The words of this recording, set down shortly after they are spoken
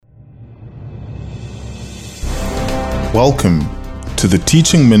Welcome to the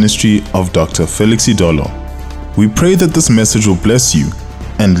teaching ministry of Dr. Felix Idolo. We pray that this message will bless you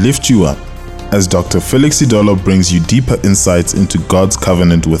and lift you up as Dr. Felix Idolo brings you deeper insights into God's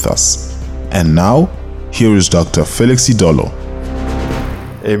covenant with us. And now, here is Dr. Felix Idolo.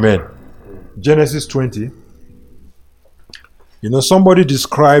 Amen. Genesis 20. Somebody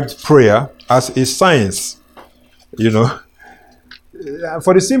described prayer as a science,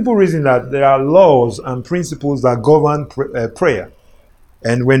 for the simple reason that there are laws and principles that govern prayer.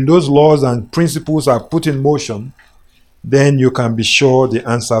 And when those laws and principles are put in motion, then you can be sure the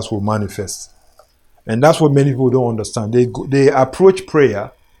answers will manifest. And that's what many people don't understand. They approach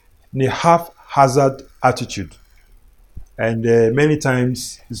prayer in a haphazard attitude. And many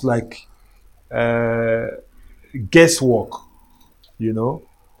times it's like guesswork, You're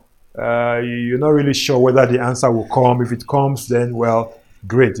not really sure whether the answer will come. If it comes, then, well,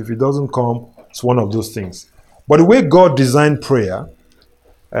 great. If it doesn't come, it's one of those things. But the way God designed prayer,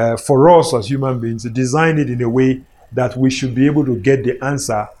 for us as human beings, He designed it in a way that we should be able to get the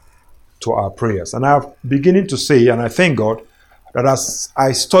answer to our prayers. And I'm beginning to say, and I thank God, that as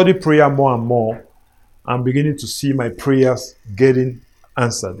I study prayer more and more, I'm beginning to see my prayers getting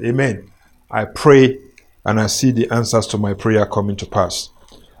answered. Amen. I pray and I see the answers to my prayer coming to pass.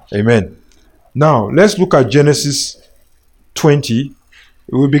 Amen. Now, let's look at Genesis 20.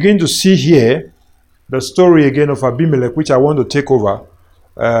 We begin to see here the story again of Abimelech, which I want to take over.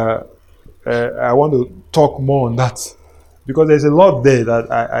 I want to talk more on that because there's a lot there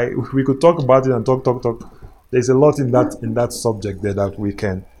that we could talk about it and talk. There's a lot in that subject there that we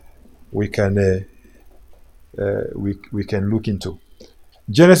can look into.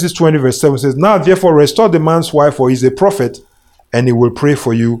 Genesis 20 verse 7 says, "Now therefore restore the man's wife, for he is a prophet, and he will pray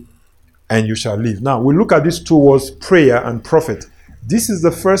for you, and you shall live." Now we look at these two words, prayer and prophet. This is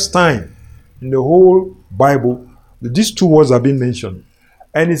the first time in the whole Bible that these two words have been mentioned,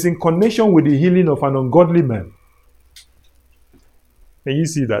 and it's in connection with the healing of an ungodly man. Can you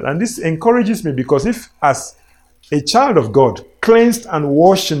see that? And this encourages me because if, as a child of God, cleansed and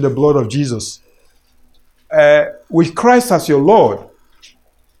washed in the blood of Jesus, with Christ as your Lord,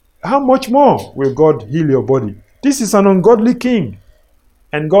 how much more will God heal your body? This is an ungodly king.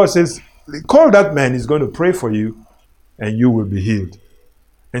 And God says, call that man, he's going to pray for you, and you will be healed.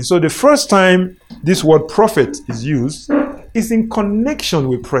 And so the first time this word prophet is used is in connection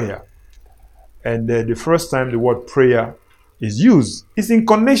with prayer. And the first time the word prayer is used is in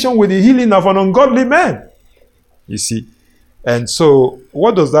connection with the healing of an ungodly man. You see? And so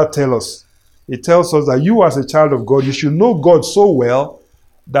what does that tell us? It tells us that you as a child of God, you should know God so well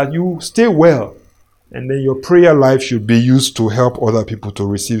that you stay well. And then your prayer life should be used to help other people to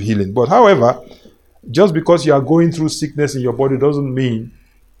receive healing. But however, just because you are going through sickness in your body doesn't mean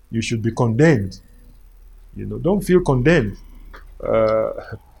you should be condemned. Don't feel condemned.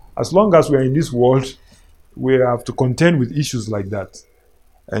 As long as we are in this world, we have to contend with issues like that.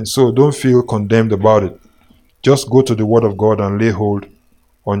 And so don't feel condemned about it. Just go to the Word of God and lay hold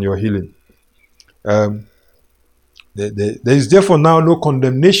on your healing. There is therefore now no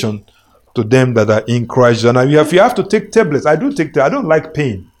condemnation to them that are in Christ. And if you have to take tablets, I do take. I don't like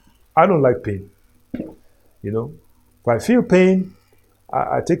pain. If I feel pain,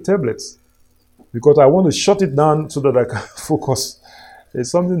 I take tablets because I want to shut it down so that I can focus.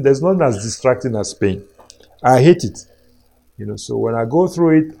 There's nothing as distracting as pain. I hate it. So when I go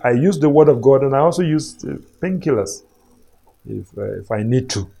through it, I use the Word of God, and I also use painkillers if I need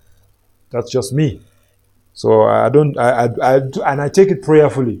to. That's just me. So I take it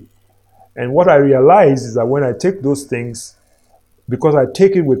prayerfully. And what I realize is that when I take those things, because I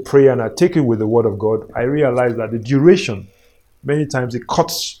take it with prayer and I take it with the Word of God, I realize that the duration, many times it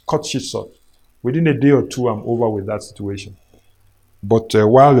cuts it short. Within a day or two, I'm over with that situation. But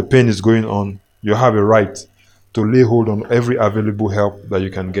while the pain is going on, you have a right to lay hold on every available help that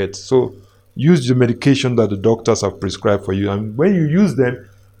you can get. So use the medication that the doctors have prescribed for you. And when you use them,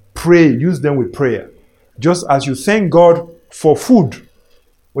 use them with prayer. Just as you thank God for food,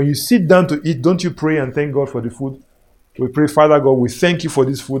 when you sit down to eat, don't you pray and thank God for the food? We pray, Father God, we thank you for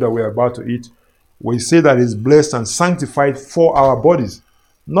this food that we are about to eat. We say that it's blessed and sanctified for our bodies,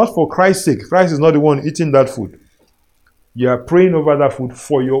 not for Christ's sake. Christ is not the one eating that food. You are praying over that food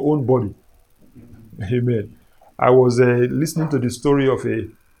for your own body. Amen. I was listening to the story of a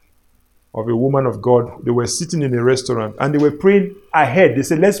woman of God. They were sitting in a restaurant and they were praying ahead. They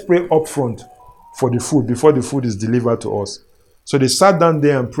said, let's pray up front for the food before the food is delivered to us. So they sat down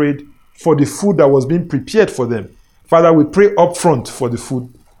there and prayed for the food that was being prepared for them. Father, we pray up front for the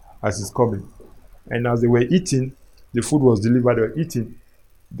food as it's coming. And as they were eating, the food was delivered. They were eating.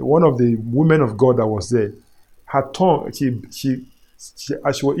 One of the women of God that was there her tongue, as she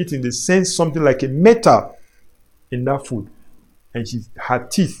was eating, they sensed something like a metal in that food. And her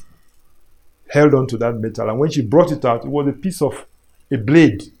teeth held on to that metal. And when she brought it out, it was a piece of a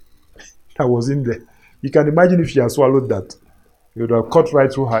blade that was in there. You can imagine if she had swallowed that. It would have cut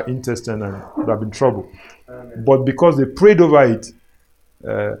right through her intestine and would have been trouble. Amen. But because they prayed over it,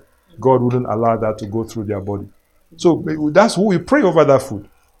 God wouldn't allow that to go through their body. So that's who we pray over that food.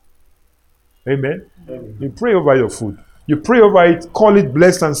 Amen? Amen. You pray over your food. You pray over it, call it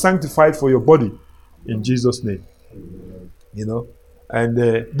blessed and sanctified for your body. In Jesus' name. Amen. You know? And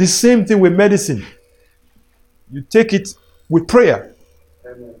the same thing with medicine. You take it with prayer.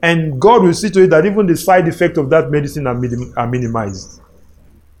 Amen. And God will see to it that even the side effects of that medicine are minimized.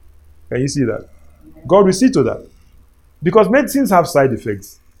 Can you see that? God will see to that. Because medicines have side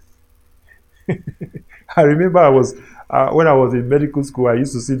effects. I remember when I was in medical school, I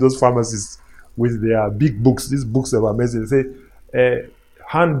used to see those pharmacists with their big books, these books about medicine. They say,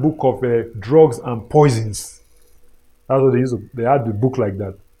 handbook of drugs and poisons. That's what they used to, they had the book like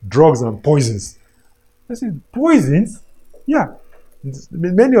that. Drugs and poisons. I said, poisons? Yeah.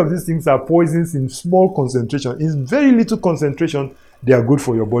 Many of these things are poisons in small concentration. In very little concentration, they are good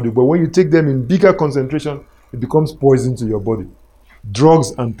for your body. But when you take them in bigger concentration, it becomes poison to your body.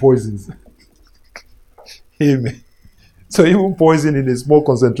 Drugs and poisons. Amen. So even poison in a small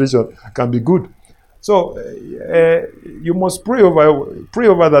concentration can be good. So you must pray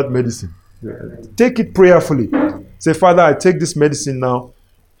over that medicine. Take it prayerfully. Say, Father, I take this medicine now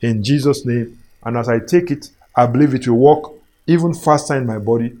in Jesus' name. And as I take it, I believe it will work even faster in my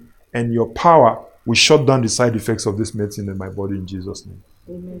body. And your power will shut down the side effects of this medicine in my body in Jesus' name.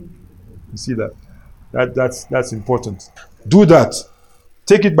 Amen. You see that? That's important. Do that.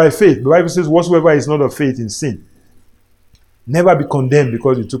 Take it by faith. The Bible says, whatsoever is not of faith in sin. Never be condemned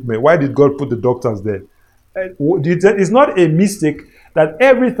because you took me. Why did God put the doctors there? It's not a mistake that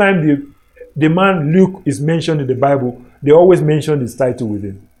every time the man Luke is mentioned in the Bible, they always mention his title with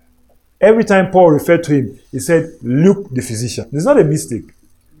him. Every time Paul referred to him, he said, Luke the physician. It's not a mistake.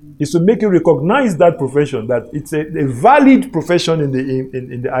 It's to make you recognize that profession, that it's a valid profession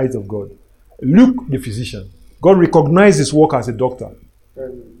in the eyes of God. Luke the physician. God recognized his work as a doctor.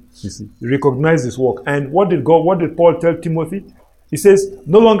 You see, he recognized his work. And what did Paul tell Timothy? He says,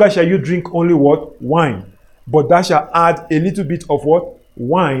 no longer shall you drink only what? Wine. But thou shalt add a little bit of what?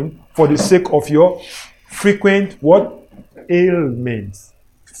 Wine for the sake of your frequent what? Ailments.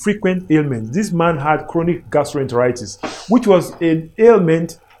 Frequent ailments. This man had chronic gastroenteritis, which was an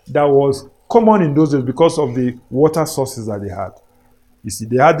ailment that was common in those days because of the water sources that they had. You see,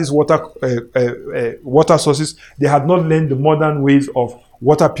 they had these water sources. They had not learned the modern ways of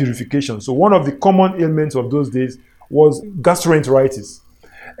water purification. So one of the common ailments of those days was gastroenteritis.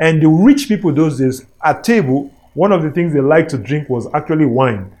 And the rich people those days, at table, one of the things they liked to drink was actually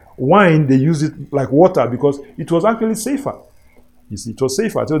wine. Wine, they used it like water because it was actually safer. You see, it was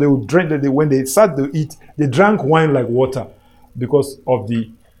safer. So they would drink, when they sat to eat, they drank wine like water because of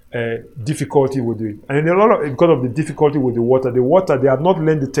the difficulty with it. And because of the difficulty with the water, they had not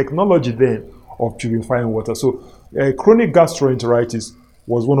learned the technology then of purifying water. So chronic gastroenteritis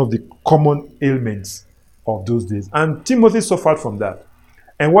was one of the common ailments of those days. And Timothy suffered from that.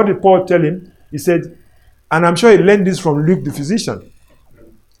 And what did Paul tell him? He said, and I'm sure he learned this from Luke the physician.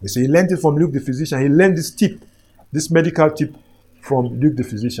 You see, he learned it from Luke the physician. He learned this tip, this medical tip from Luke the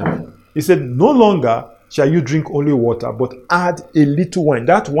physician. He said, no longer shall you drink only water, but add a little wine.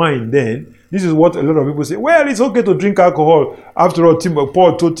 That wine then, this is what a lot of people say, well, it's okay to drink alcohol. After all,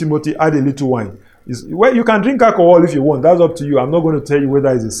 Paul told Timothy, add a little wine. Well, you can drink alcohol if you want. That's up to you. I'm not going to tell you whether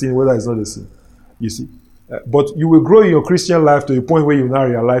it's a sin, whether it's not a sin. You see. But you will grow in your Christian life to a point where you now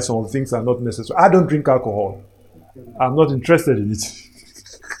realize some things are not necessary. I don't drink alcohol. I'm not interested in it.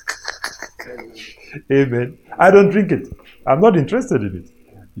 Amen. I don't drink it. I'm not interested in it.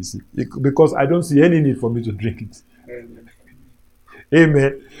 You see, because I don't see any need for me to drink it.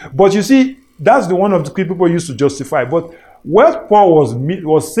 Amen. But you see, that's the one of the people used to justify. But what Paul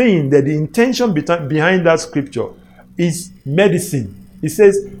was saying, that the intention behind that scripture is medicine. He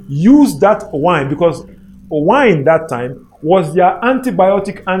says, use that wine, because wine that time was their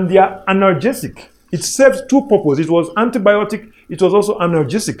antibiotic and their analgesic. It served two purposes. It was antibiotic, it was also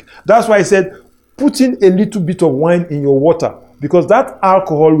analgesic. That's why I said, put in a little bit of wine in your water, because that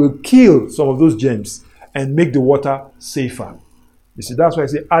alcohol will kill some of those germs and make the water safer. You see, that's why I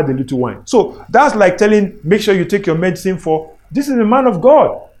say add a little wine. So that's like telling, make sure you take your medicine for, this is a man of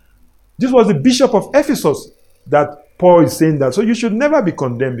God. This was the bishop of Ephesus that Paul is saying that. So you should never be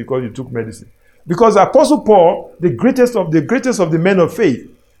condemned because you took medicine. Because Apostle Paul, the greatest of the men of faith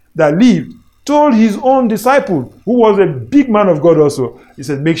that lived, told his own disciple, who was a big man of God also, he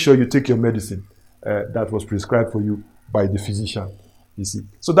said, make sure you take your medicine that was prescribed for you by the physician. You see.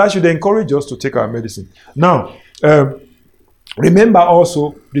 So that should encourage us to take our medicine. Now, remember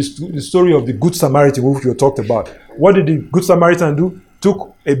also the story of the Good Samaritan, which we talked about. What did the Good Samaritan do?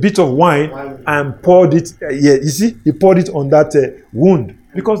 Took a bit of wine and poured it. You see, he poured it on that wound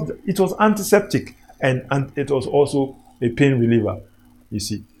because it was antiseptic and it was also a pain reliever. You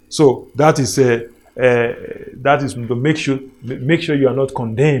see, so that is to make sure you are not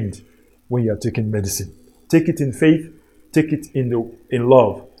condemned when you are taking medicine. Take it in faith, take it in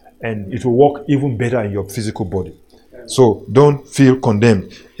love, and it will work even better in your physical body. So don't feel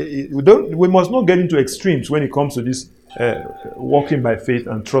condemned. We must not get into extremes when it comes to this walking by faith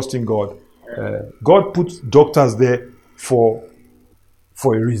and trusting God. God puts doctors there for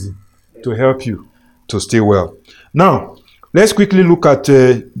a reason, to help you to stay well. Now, let's quickly look at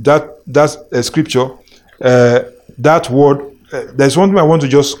that scripture. That word. There's one thing I want to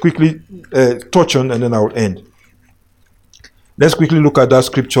just quickly touch on, and then I will end. Let's quickly look at that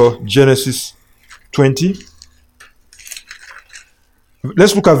scripture, Genesis 20.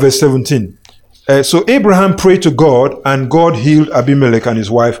 Let's look at verse 17. So Abraham prayed to God, and God healed Abimelech and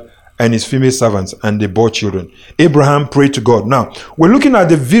his wife and his female servants, and they bore children. Abraham prayed to God. Now, we're looking at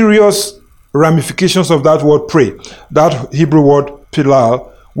the various ramifications of that word pray. That Hebrew word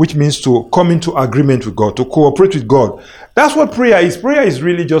pilal, which means to come into agreement with God, to cooperate with God. That's what prayer is. Prayer is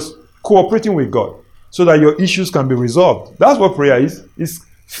really just cooperating with God so that your issues can be resolved. That's what prayer is. It's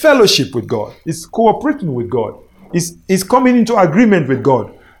fellowship with God. It's cooperating with God. It's coming into agreement with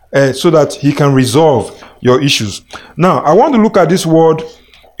God so that he can resolve your issues. Now, I want to look at this word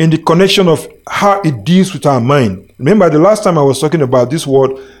in the connection of how it deals with our mind. Remember, the last time I was talking about this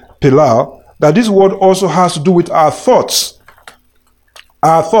word, pilal, that this word also has to do with our thoughts.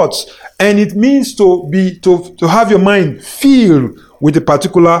 Our thoughts. And it means to have your mind filled with a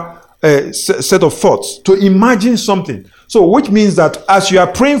particular set of thoughts, to imagine something. So, which means that as you are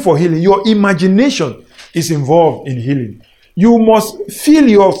praying for healing, your imagination is involved in healing. You must fill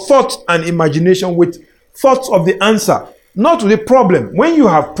your thoughts and imagination with thoughts of the answer, not the problem. When you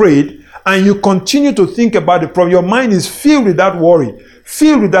have prayed and you continue to think about the problem, your mind is filled with that worry,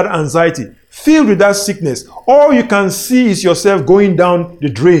 filled with that anxiety, filled with that sickness. All you can see is yourself going down the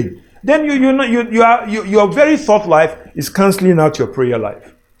drain. Then your very thought life is cancelling out your prayer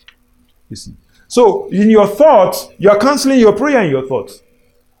life. You see. So in your thoughts, you are cancelling your prayer in your thoughts.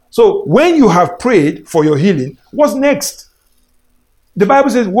 So when you have prayed for your healing, what's next? The Bible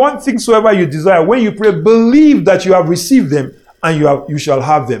says, one thing soever you desire, when you pray, believe that you have received them and you shall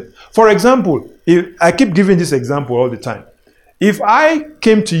have them. For example, I keep giving this example all the time. If I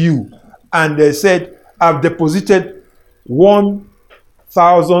came to you and they said, I've deposited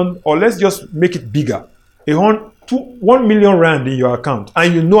 1,000, or let's just make it bigger, 1 million rand in your account,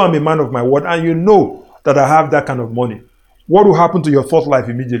 and you know I'm a man of my word, and you know that I have that kind of money, what will happen to your thought life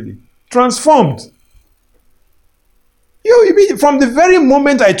immediately? Transformed. From the very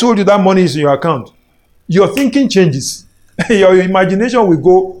moment I told you that money is in your account, your thinking changes. Your imagination will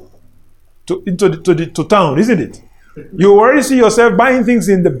go to town, isn't it? You already see yourself buying things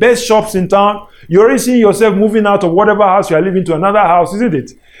in the best shops in town. You already see yourself moving out of whatever house you are living to another house, isn't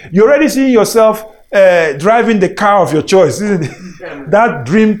it? You already see yourself driving the car of your choice, isn't it? That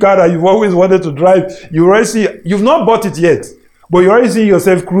dream car that you've always wanted to drive, you already see. You've not bought it yet, but you already see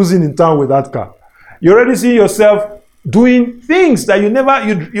yourself cruising in town with that car. You already see yourself doing things that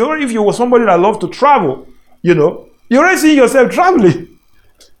if you were somebody that loved to travel, you already see yourself traveling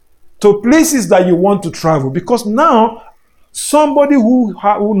to places that you want to travel, because now somebody who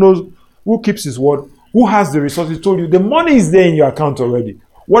knows, who keeps his word, who has the resources, told you the money is there in your account already.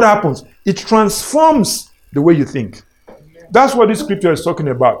 What happens? It transforms the way you think. That's what this scripture is talking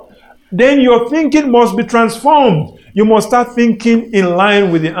about. Then your thinking must be transformed. You must start thinking in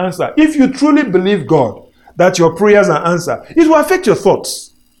line with the answer. If you truly believe God, that your prayers are answered, it will affect your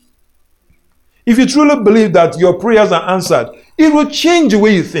thoughts. If you truly believe that your prayers are answered, it will change the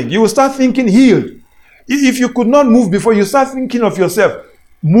way you think. You will start thinking healed. If you could not move before, you start thinking of yourself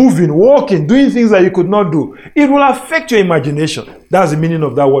moving, walking, doing things that you could not do. It will affect your imagination. That's the meaning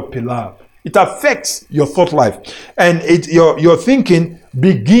of that word pilal. It affects your thought life. And your thinking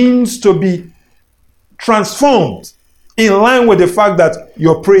begins to be transformed in line with the fact that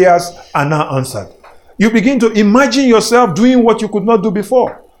your prayers are now answered. You begin to imagine yourself doing what you could not do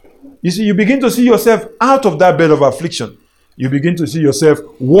before. You see, you begin to see yourself out of that bed of affliction. You begin to see yourself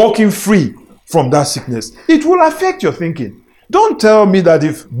walking free from that sickness. It will affect your thinking. Don't tell me that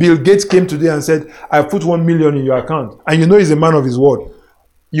if Bill Gates came today and said, I put 1 million in your account, and you know he's a man of his word,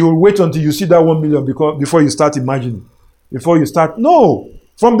 you will wait until you see that 1 million before you start imagining. No.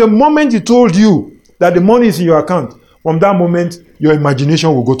 From the moment he told you that the money is in your account, from that moment, your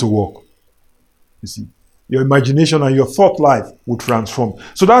imagination will go to work. You see, your imagination and your thought life will transform.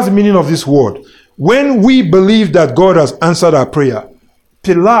 So that's the meaning of this word. When we believe that God has answered our prayer,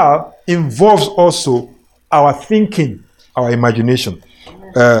 Pilar involves also our thinking, our imagination,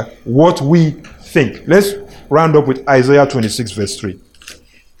 what we think. Let's round up with Isaiah 26 verse 3.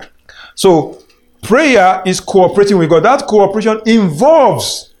 So prayer is cooperating with God. That cooperation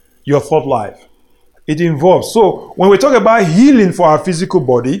involves your thought life. It involves. So when we talk about healing for our physical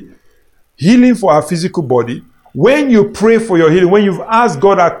body, when you pray for your healing, when you've asked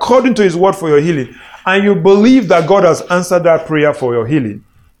God according to his word for your healing, and you believe that God has answered that prayer for your healing,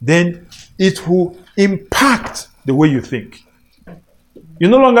 then it will impact the way you think. You're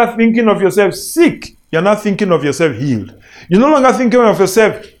no longer thinking of yourself sick. You're not thinking of yourself healed. You're no longer thinking of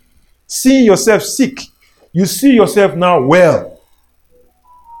yourself, seeing yourself sick. You see yourself now well.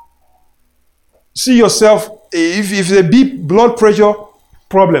 See yourself, if it's a deep blood pressure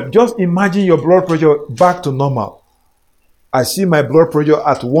problem, just imagine your blood pressure back to normal. I see my blood pressure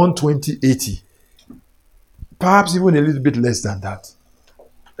at 120/80. Perhaps even a little bit less than that.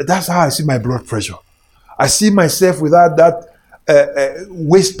 That's how I see my blood pressure. I see myself without that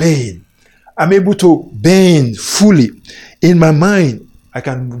waist pain. I'm able to bend fully. In my mind, I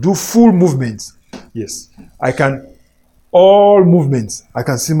can do full movements. Yes, I can, all movements. I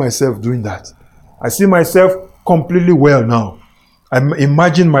can see myself doing that. I see myself completely well now. I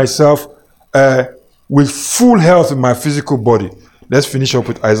imagine myself with full health in my physical body. Let's finish up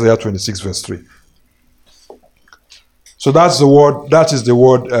with Isaiah 26 verse 3. So that is the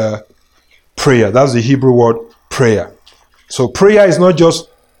word prayer. That's the Hebrew word prayer. So prayer is not just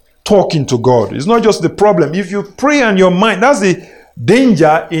talking to God. It's not just the problem. If you pray on your mind, that's the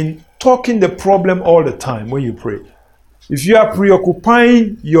danger in talking the problem all the time when you pray. If you are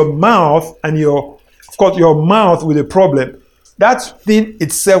preoccupying your mouth and your mouth with the problem, that thing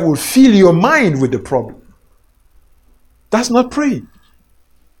itself will fill your mind with the problem. That's not praying.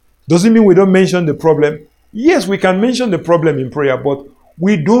 Doesn't mean we don't mention the problem. Yes, we can mention the problem in prayer, but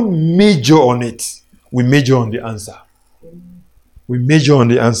we don't major on it. We major on the answer. We major on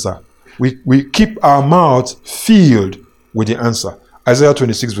the answer. We keep our mouth filled with the answer. Isaiah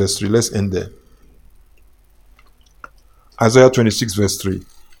 26 verse 3. Let's end there. Isaiah 26 verse 3.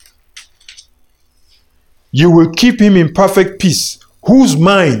 You will keep him in perfect peace, whose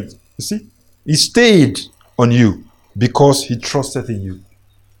mind, you see, is stayed on you because he trusted in you.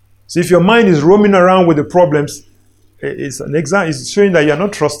 See, if your mind is roaming around with the problems, it's an example. It's showing that you're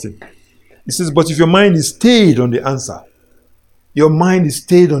not trusting. It says, but if your mind is stayed on the answer, your mind is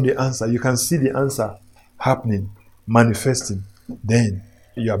stayed on the answer, you can see the answer happening, manifesting, then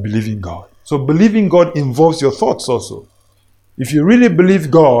you are believing God. So believing God involves your thoughts also. If you really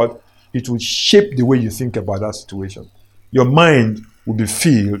believe God, it will shape the way you think about that situation. Your mind will be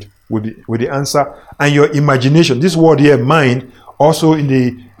filled with the answer, and your imagination. This word here, mind, also in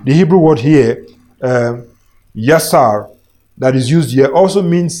the Hebrew word here, yasar, that is used here, also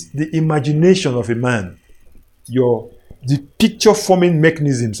means the imagination of a man. The picture-forming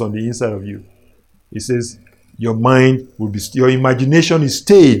mechanisms on the inside of you. It says your mind will be, your imagination is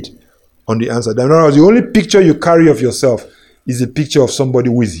stayed on the answer. In other words, the only picture you carry of yourself is a picture of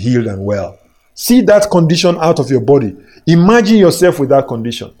somebody who is healed and well. See that condition out of your body. Imagine yourself with that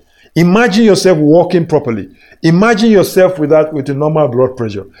condition. Imagine yourself walking properly. Imagine yourself with a normal blood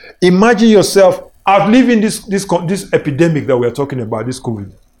pressure. Imagine yourself outliving this epidemic that we are talking about, this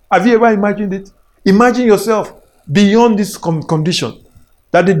COVID. Have you ever imagined it? Imagine yourself beyond this condition.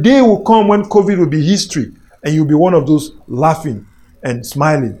 That the day will come when COVID will be history and you'll be one of those laughing and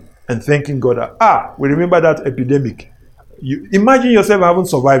smiling and thanking God. We remember that epidemic. You imagine yourself having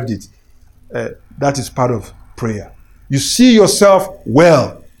survived it. That is part of prayer. You see yourself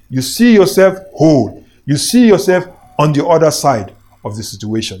well. You see yourself whole. You see yourself on the other side of the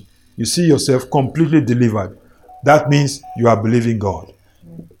situation. You see yourself completely delivered. That means you are believing God.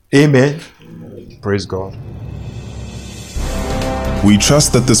 Amen. Praise God. We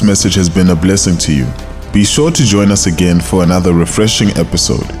trust that this message has been a blessing to you. Be sure to join us again for another refreshing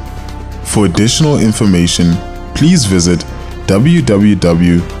episode. For additional information, please visit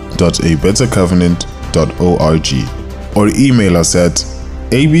www.abettercovenant.org or email us at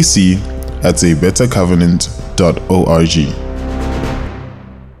abc@abettercovenant.org.